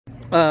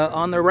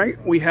On the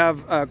right, we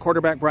have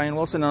quarterback Bryan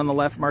Wilson. On the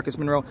left, Marcus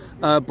Monroe.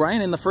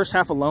 Bryan, in the first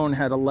half alone,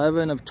 had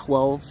 11 of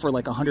 12 for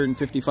like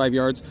 155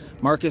 yards.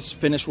 Marcus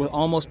finished with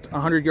almost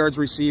 100 yards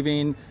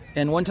receiving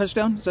and 1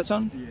 touchdown. Does that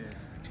sound?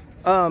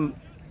 Yeah.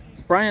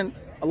 Bryan,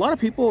 a lot of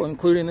people,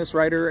 including this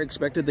writer,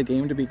 expected the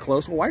game to be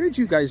close. Why did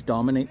you guys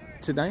dominate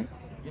tonight?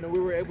 You know,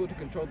 we were able to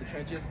control the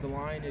trenches. The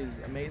line is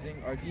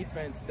amazing. Our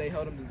defense, they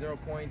held them to 0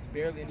 points,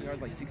 barely any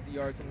yards, like 60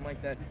 yards, something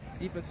like that.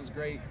 Defense was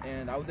great,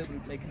 and I was able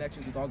to make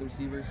connections with all the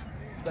receivers,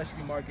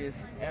 especially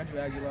Marcus, Andrew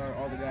Ayala,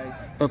 all the guys.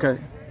 Okay.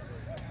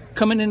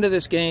 Coming into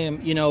this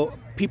game, you know,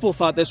 people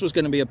thought this was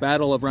going to be a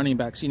battle of running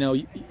backs. You know,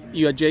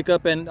 you had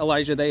Jacob and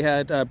Elijah. They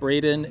had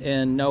Braden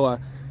and Noah.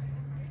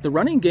 The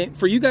running game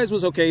for you guys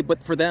was okay,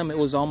 but for them it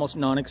was almost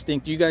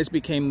non-extinct. You guys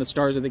became the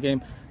stars of the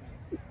game.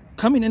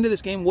 Coming into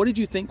this game, what did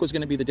you think was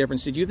going to be the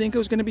difference? Did you think it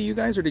was going to be you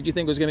guys, or did you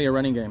think it was going to be a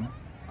running game?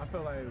 I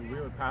feel like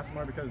we would pass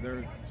more because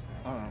they're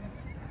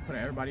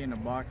putting everybody in the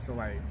box, so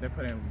like they're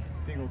putting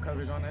single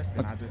coverage on us,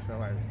 and I just felt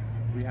like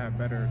we had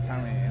better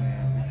talent, and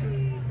then we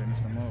just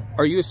finished them off.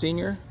 Are you a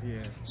senior?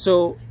 Yeah.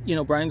 So, you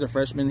know, Bryan's a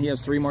freshman. He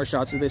has 3 more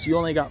shots of this. You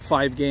only got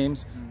 5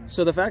 games.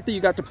 So the fact that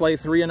you got to play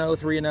 3-0,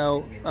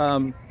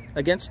 3-0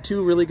 against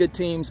 2 really good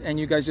teams, and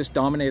you guys just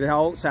dominated,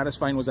 how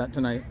satisfying was that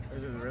tonight?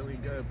 It was just really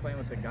good playing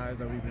with the guys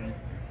that we've been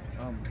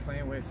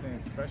playing with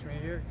since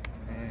freshman year,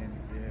 and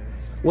yeah.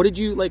 What did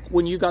you, like,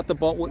 when you got the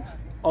ball,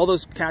 all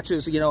those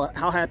catches, you know,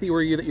 how happy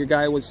were you that your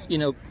guy was, you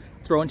know,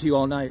 throwing to you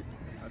all night?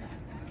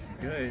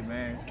 Good,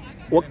 man.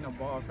 What, getting the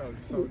ball felt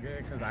so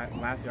good because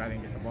last year I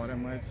didn't get the ball that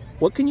much.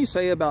 What can you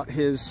say about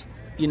his,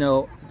 you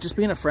know, just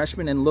being a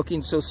freshman and looking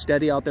so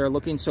steady out there,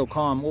 looking so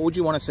calm? What would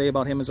you want to say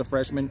about him as a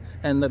freshman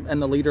and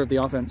the leader of the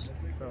offense?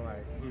 I feel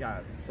like he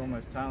got so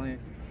much talent.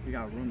 He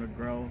got room to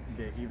grow,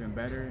 get even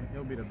better.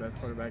 He'll be the best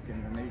quarterback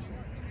in the nation.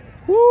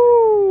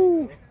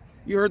 Woo!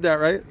 You heard that,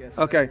 right? Yes,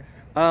 okay.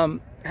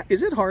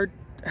 Is it hard?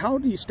 How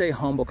do you stay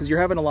humble? Because you're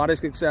having a lot of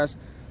success.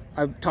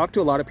 I've talked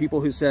to a lot of people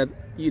who said,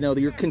 you know,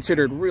 that you're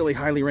considered really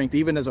highly ranked,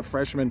 even as a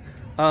freshman.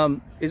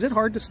 Is it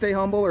hard to stay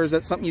humble, or is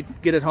that something you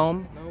get at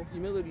home? No,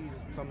 humility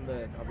is something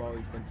that I've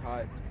always been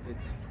taught.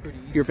 It's pretty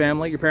easy. Your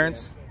family, your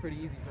parents? Yeah, pretty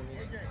easy for me.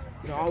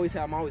 You know,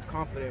 I'm always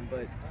confident,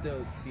 but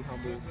still be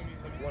humble is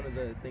one of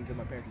the things that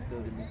my parents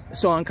instilled in me.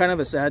 So on kind of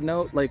a sad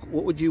note, like,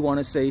 what would you want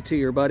to say to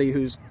your buddy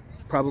who's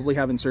probably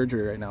having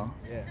surgery right now?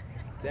 Yeah,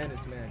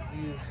 Dennis, man.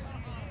 He was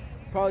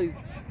probably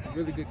a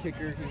really good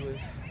kicker. He was...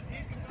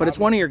 But it's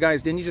one of your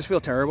guys. Didn't you just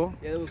feel terrible?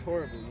 Yeah, it was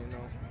horrible, you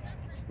know.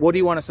 What do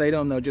you want to say to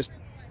him, though? Just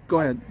go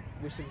ahead.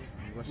 Wish him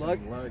luck.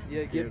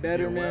 Yeah, get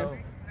better, man. Well.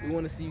 We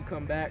want to see you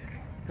come back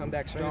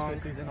strong.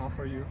 Finish the season all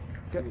for you.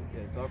 Okay.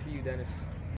 Yeah, it's all for you, Dennis.